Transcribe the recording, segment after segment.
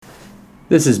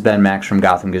This is Ben Max from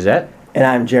Gotham Gazette. And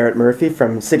I'm Jarrett Murphy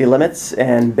from City Limits.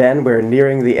 And Ben, we're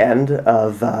nearing the end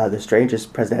of the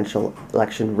strangest presidential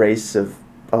election race of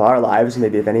our lives,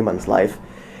 maybe of anyone's life.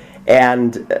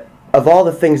 And of all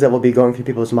the things that will be going through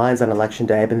people's minds on Election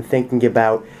Day, I've been thinking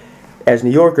about, as New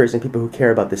Yorkers and people who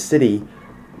care about the city,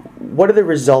 what are the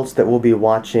results that we'll be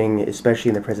watching, especially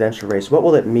in the presidential race? What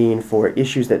will it mean for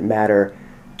issues that matter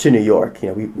to New York? You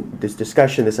know, this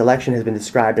election has been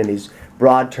described in these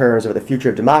broad terms of the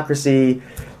future of democracy,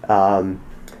 and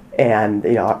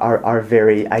our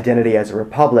very identity as a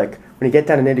republic. When you get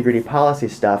down to nitty-gritty policy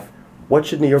stuff, what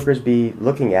should New Yorkers be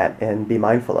looking at and be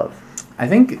mindful of? I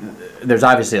think there's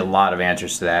obviously a lot of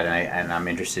answers to that, and I'm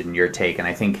interested in your take. And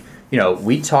I think,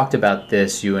 we talked about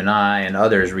this, you and I and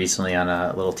others, recently on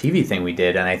a little TV thing we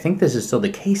did, and I think this is still the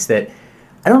case that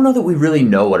I don't know that we really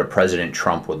know what a President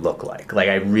Trump would look like. Like,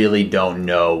 I really don't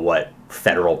know what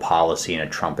federal policy in a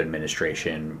Trump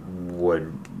administration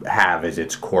would have as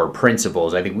its core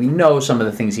principles. I think we know some of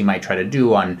the things he might try to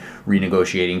do on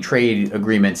renegotiating trade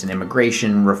agreements and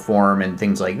immigration reform and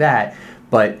things like that.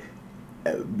 But,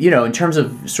 in terms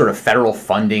of sort of federal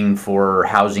funding for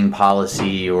housing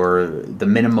policy or the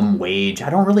minimum wage,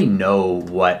 I don't really know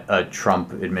what a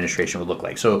Trump administration would look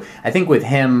like. So I think with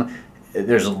him,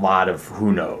 there's a lot of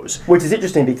who knows. Which is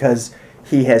interesting because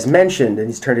he has mentioned, and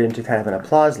he's turned it into kind of an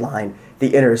applause line,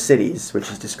 the inner cities,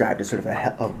 which is described as sort of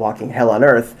a walking hell on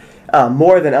earth,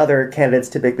 more than other candidates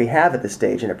typically have at this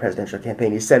stage in a presidential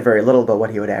campaign. He said very little about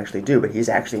what he would actually do, but he's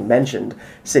actually mentioned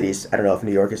cities. I don't know if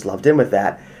New York has loved him with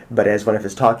that, but as one of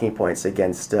his talking points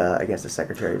against the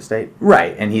Secretary of State.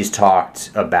 Right, and he's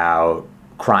talked about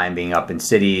crime being up in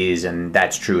cities, and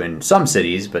that's true in some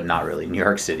cities, but not really New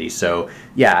York City. So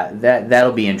yeah,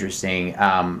 that'll be interesting,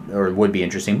 or would be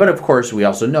interesting. But of course, we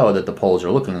also know that the polls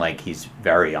are looking like he's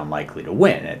very unlikely to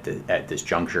win at this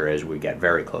juncture as we get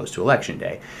very close to Election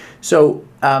Day. So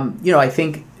I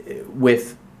think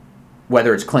with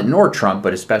whether it's Clinton or Trump,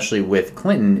 but especially with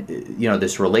Clinton,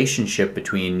 this relationship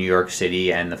between New York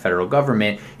City and the federal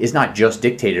government is not just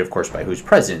dictated, of course, by who's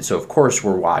president. So, of course,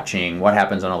 we're watching what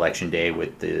happens on Election Day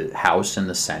with the House and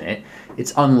the Senate.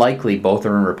 It's unlikely both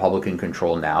are in Republican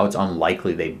control now. It's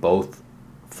unlikely they both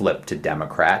flip to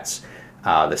Democrats.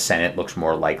 The Senate looks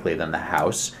more likely than the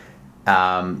House.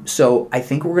 So I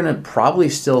think we're going to probably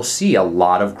still see a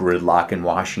lot of gridlock in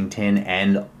Washington,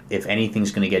 and if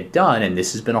anything's going to get done, and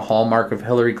this has been a hallmark of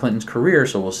Hillary Clinton's career,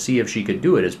 so we'll see if she could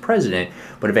do it as president,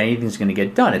 but if anything's going to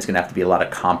get done, it's going to have to be a lot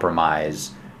of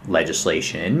compromise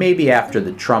legislation. And maybe after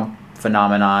the Trump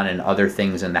phenomenon and other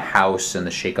things in the House and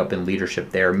the shakeup in leadership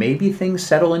there, maybe things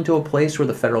settle into a place where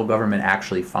the federal government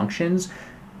actually functions,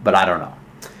 but I don't know.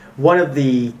 One of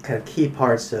the kind of key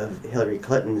parts of Hillary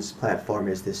Clinton's platform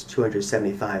is this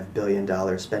 $275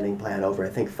 billion spending plan over, I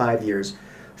think, 5 years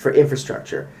for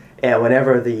infrastructure. And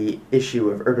whenever the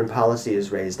issue of urban policy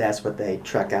is raised, that's what they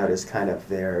truck out as kind of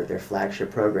their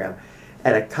flagship program.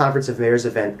 At a Conference of Mayors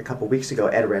event a couple weeks ago,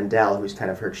 Ed Rendell, who's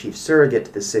kind of her chief surrogate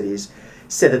to the cities,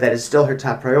 said that is still her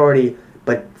top priority,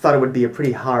 but thought it would be a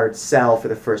pretty hard sell for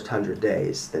the first 100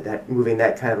 days, that moving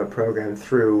that kind of a program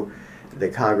through the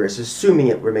Congress, assuming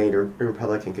it remained in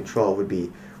Republican control, would be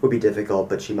difficult,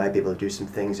 but she might be able to do some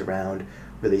things around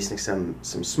releasing some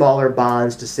smaller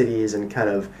bonds to cities and kind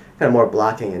of more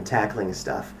blocking and tackling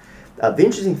stuff. The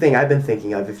interesting thing I've been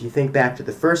thinking of, if you think back to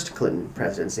the first Clinton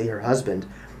presidency, her husband,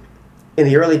 in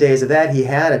the early days of that, he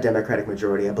had a Democratic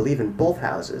majority, I believe, in both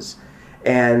houses,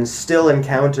 and still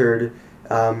encountered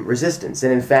resistance,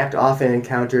 and in fact often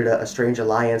encountered a strange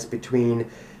alliance between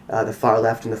the far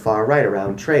left and the far right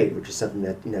around trade, which is something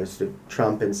that sort of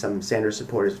Trump and some Sanders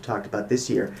supporters have talked about this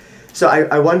year. So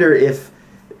I wonder if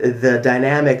the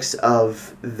dynamics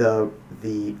of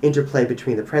the interplay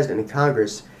between the president and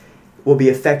Congress will be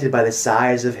affected by the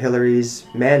size of Hillary's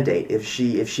mandate. If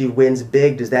she wins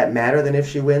big, does that matter than if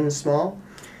she wins small?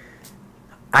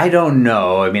 I don't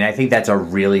know. I mean, I think that's a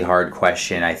really hard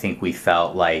question. I think we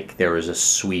felt like there was a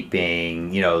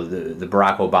sweeping, the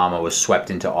Barack Obama was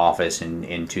swept into office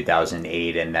in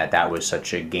 2008, and that was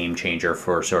such a game changer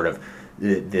for sort of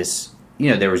this,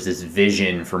 there was this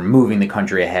vision for moving the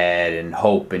country ahead and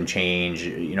hope and change,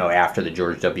 after the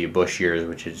George W. Bush years,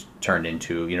 which has turned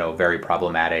into, very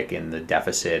problematic in the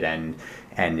deficit and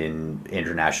in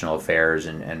international affairs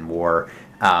and war.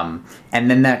 And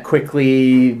then that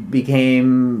quickly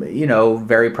became,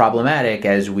 very problematic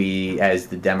as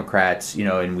the Democrats,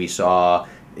 and we saw,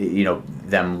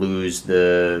 them lose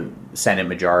the Senate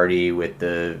majority with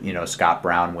the, Scott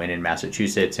Brown win in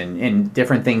Massachusetts, and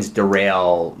different things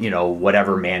derail,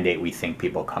 whatever mandate we think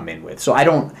people come in with. So I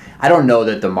don't know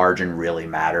that the margin really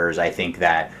matters. I think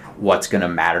that what's going to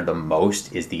matter the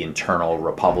most is the internal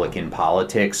Republican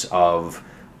politics of,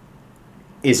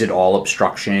 is it all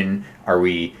obstruction? Are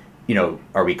we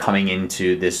coming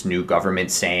into this new government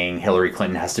saying Hillary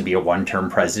Clinton has to be a one-term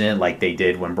president like they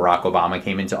did when Barack Obama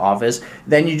came into office?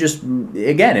 Then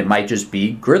it might just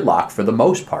be gridlock for the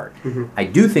most part. Mm-hmm. I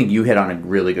do think you hit on a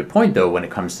really good point, though, when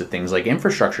it comes to things like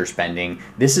infrastructure spending.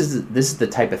 This is the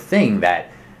type of thing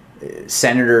that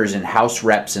senators and House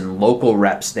reps and local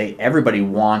reps, everybody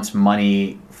wants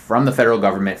money from the federal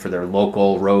government for their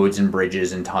local roads and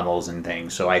bridges and tunnels and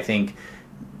things. So I think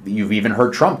you've even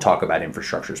heard Trump talk about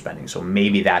infrastructure spending. So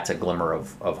maybe that's a glimmer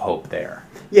of hope there.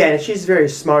 Yeah, and she's very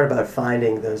smart about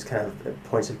finding those kind of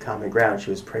points of common ground. She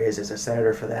was praised as a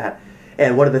senator for that.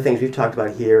 And one of the things we've talked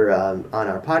about here on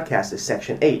our podcast is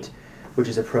Section 8, which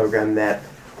is a program that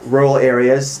rural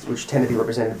areas, which tend to be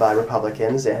represented by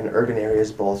Republicans, and urban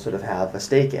areas both sort of have a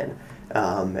stake in.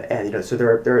 So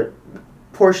there are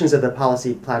portions of the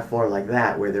policy platform like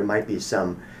that where there might be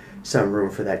some room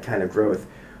for that kind of growth.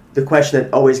 The question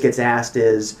that always gets asked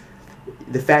is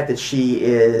the fact that she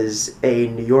is a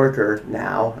New Yorker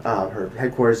now. Her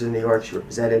headquarters is in New York. She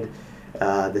represented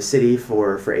the city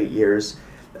for 8 years.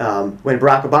 When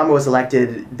Barack Obama was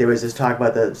elected, there was this talk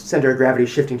about the center of gravity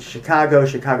shifting to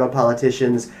Chicago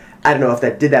politicians. I don't know if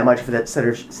that did that much for that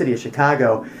city of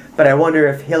Chicago, but I wonder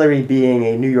if Hillary being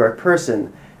a New York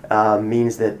person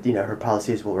means that her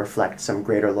policies will reflect some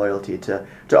greater loyalty to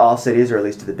all cities, or at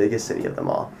least to the biggest city of them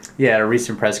all. Yeah, at a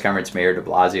recent press conference, Mayor de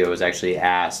Blasio was actually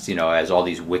asked, as all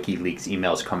these WikiLeaks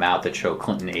emails come out that show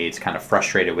Clinton aides kind of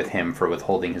frustrated with him for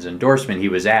withholding his endorsement, he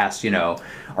was asked,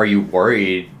 are you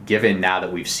worried, given now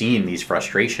that we've seen these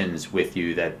frustrations with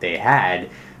you that they had,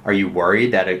 are you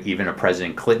worried that even a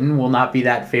President Clinton will not be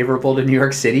that favorable to New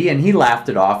York City? And he laughed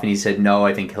it off and he said, no,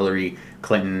 I think Hillary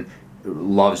Clinton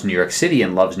loves New York City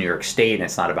and loves New York State, and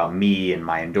it's not about me and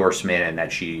my endorsement, and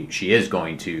that she is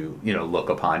going to look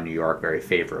upon New York very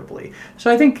favorably.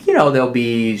 So I think there'll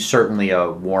be certainly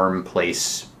a warm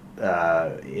place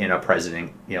in a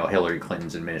President Hillary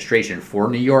Clinton's administration for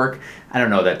New York. I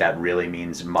don't know that really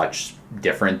means much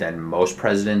different than most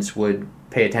presidents would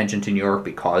pay attention to New York,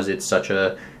 because it's such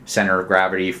a center of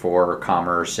gravity for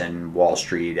commerce and Wall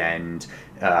Street and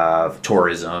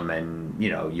tourism and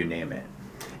you name it.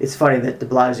 It's funny that de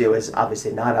Blasio is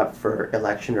obviously not up for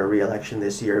election or re-election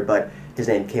this year, but his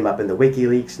name came up in the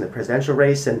WikiLeaks and the presidential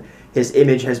race, and his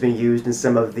image has been used in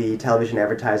some of the television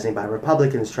advertising by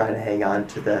Republicans trying to hang on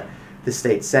to the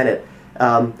state Senate.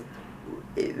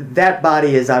 That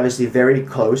body is obviously very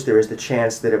close. There is the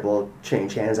chance that it will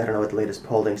change hands. I don't know what the latest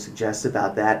polling suggests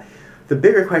about that. The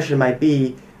bigger question might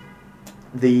be,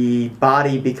 the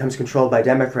body becomes controlled by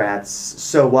Democrats,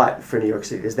 so what for New York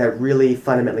City? Does that really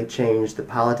fundamentally change the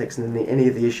politics and any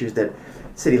of the issues that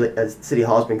City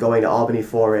Hall has been going to Albany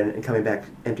for and coming back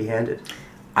empty-handed?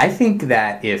 I think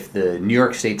that if the New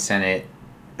York State Senate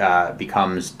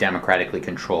becomes democratically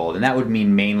controlled, and that would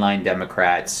mean mainline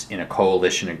Democrats in a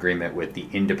coalition agreement with the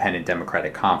Independent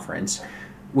Democratic Conference,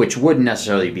 which wouldn't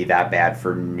necessarily be that bad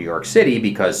for New York City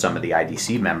because some of the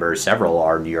IDC members, several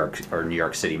are New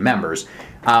York City members.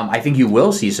 I think you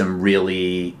will see some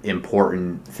really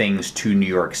important things to New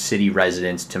York City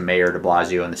residents, to Mayor de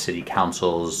Blasio and the City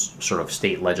Council's sort of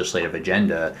state legislative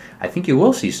agenda. I think you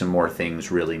will see some more things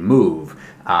really move.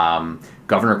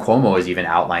 Governor Cuomo has even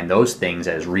outlined those things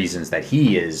as reasons that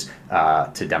he is,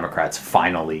 to Democrats,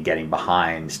 finally getting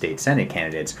behind state Senate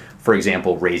candidates. For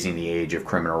example, raising the age of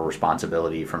criminal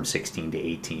responsibility from 16 to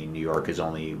 18. New York is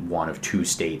only one of 2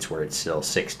 states where it's still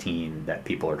 16 that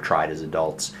people are tried as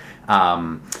adults.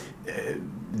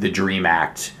 The DREAM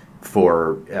Act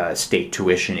for state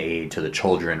tuition aid to the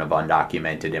children of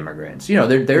undocumented immigrants.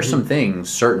 There's some things,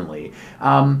 certainly.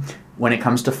 When it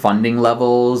comes to funding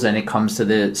levels and it comes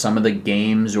to some of the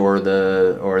games or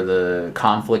the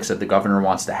conflicts that the governor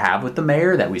wants to have with the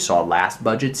mayor that we saw last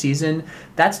budget season,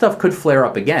 that stuff could flare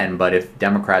up again. But if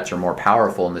Democrats are more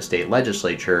powerful in the state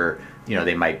legislature,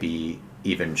 they might be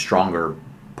even stronger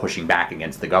pushing back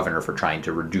against the governor for trying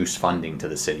to reduce funding to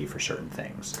the city for certain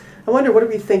things. I wonder, what do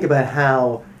we think about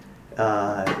how,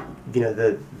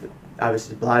 obviously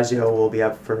de Blasio will be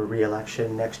up for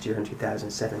re-election next year in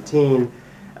 2017.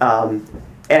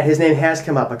 And his name has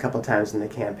come up a couple times in the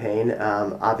campaign.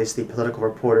 Obviously, political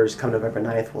reporters come November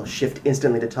 9th will shift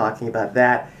instantly to talking about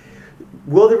that.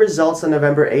 Will the results on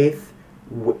November 8th,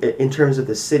 in terms of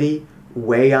the city,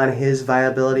 weigh on his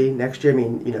viability next year? I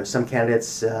mean, some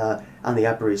candidates on the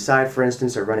Upper East Side, for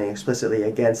instance, are running explicitly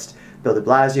against Bill de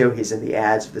Blasio. He's in the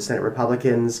ads for the Senate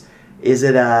Republicans. Is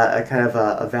it a kind of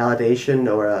a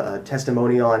validation or a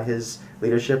testimonial on his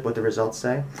leadership, what the results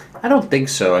say? I don't think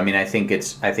so. I mean, I think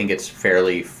it's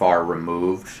fairly far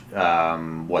removed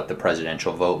what the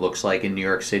presidential vote looks like in New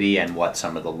York City and what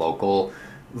some of the local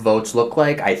votes look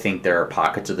like. I think there are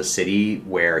pockets of the city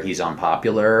where he's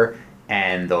unpopular,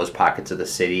 and those pockets of the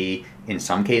city, in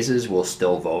some cases, will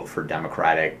still vote for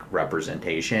Democratic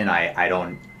representation. I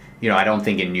don't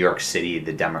think in New York City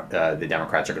the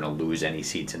Democrats are going to lose any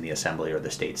seats in the Assembly or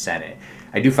the state Senate.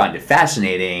 I do find it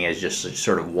fascinating as just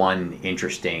sort of one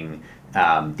interesting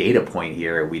data point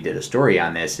here. We did a story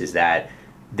on this, is that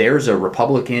there's a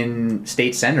Republican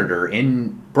state senator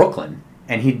in Brooklyn,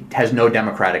 and he has no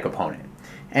Democratic opponent.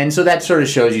 And so that sort of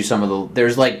shows you some of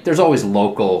the, there's always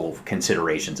local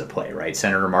considerations at play, right?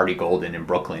 Senator Marty Golden in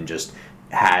Brooklyn just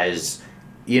has,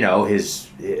 his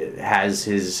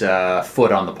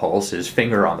foot on the pulse, his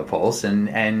finger on the pulse,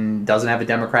 and doesn't have a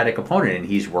Democratic opponent. And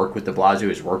he's worked with de Blasio,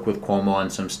 he's worked with Cuomo on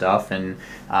some stuff, and,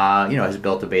 has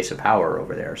built a base of power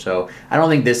over there. So I don't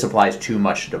think this applies too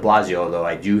much to de Blasio, although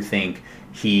I do think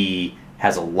he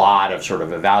has a lot of sort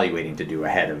of evaluating to do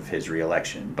ahead of his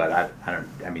reelection. But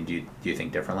do you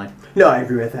think differently? No, I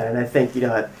agree with that. And I think,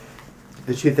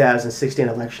 the 2016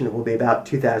 election will be about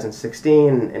 2016.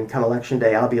 And come election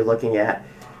day, I'll be looking at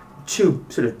two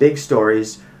sort of big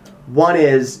stories. One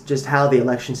is just how the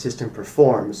election system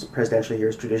performs. Presidential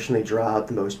years traditionally draw out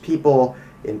the most people.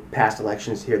 In past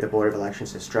elections here, the Board of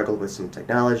Elections has struggled with some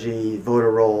technology,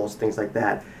 voter rolls, things like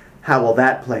that. How will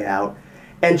that play out?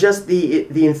 And just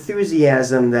the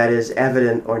enthusiasm that is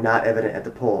evident or not evident at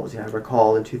the polls. I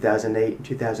recall in 2008 and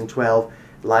 2012,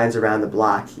 lines around the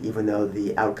block, even though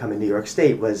the outcome in New York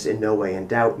State was in no way in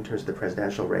doubt in terms of the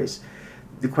presidential race.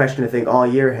 The question, I think, all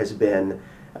year has been,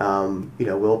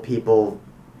 will people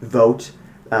vote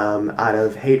out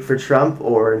of hate for Trump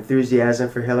or enthusiasm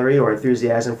for Hillary or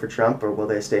enthusiasm for Trump, or will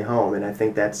they stay home? And I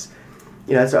think that's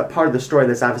a part of the story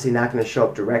that's obviously not going to show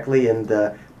up directly in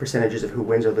the percentages of who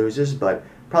wins or loses, but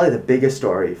probably the biggest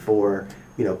story for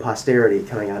posterity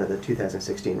coming out of the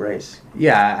 2016 race.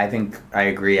 Yeah, I think I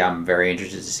agree. I'm very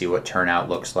interested to see what turnout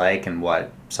looks like and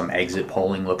what some exit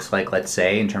polling looks like, let's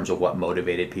say, in terms of what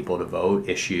motivated people to vote,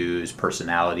 issues,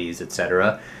 personalities,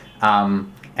 etc.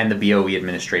 And the BOE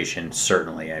administration,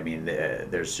 certainly. I mean,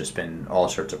 there's just been all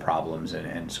sorts of problems,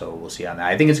 and so we'll see on that.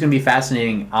 I think it's going to be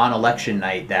fascinating on election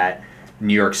night that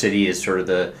New York City is sort of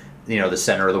the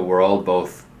center of the world.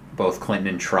 Both Clinton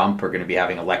and Trump are going to be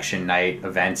having election night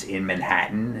events in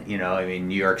Manhattan.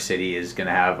 New York City is going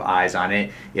to have eyes on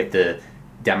it. If the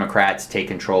Democrats take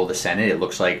control of the Senate, it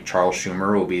looks like Charles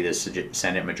Schumer will be the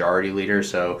Senate Majority Leader.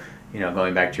 So,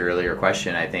 going back to your earlier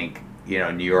question, I think,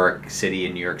 New York City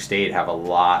and New York State have a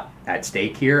lot at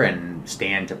stake here and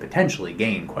stand to potentially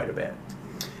gain quite a bit.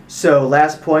 So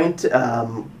last point,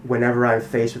 whenever I'm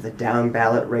faced with a down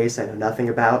ballot race I know nothing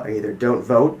about, I either don't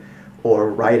vote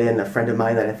or write in a friend of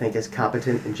mine that I think is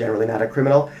competent and generally not a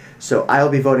criminal. So I'll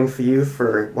be voting for you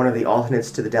for one of the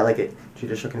alternates to the delegate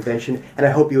judicial convention, and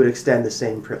I hope you would extend the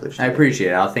same privilege to I me.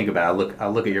 appreciate it. I'll think about it.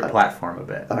 I'll look at your platform a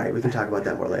bit. All right, we can talk about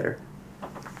that more later.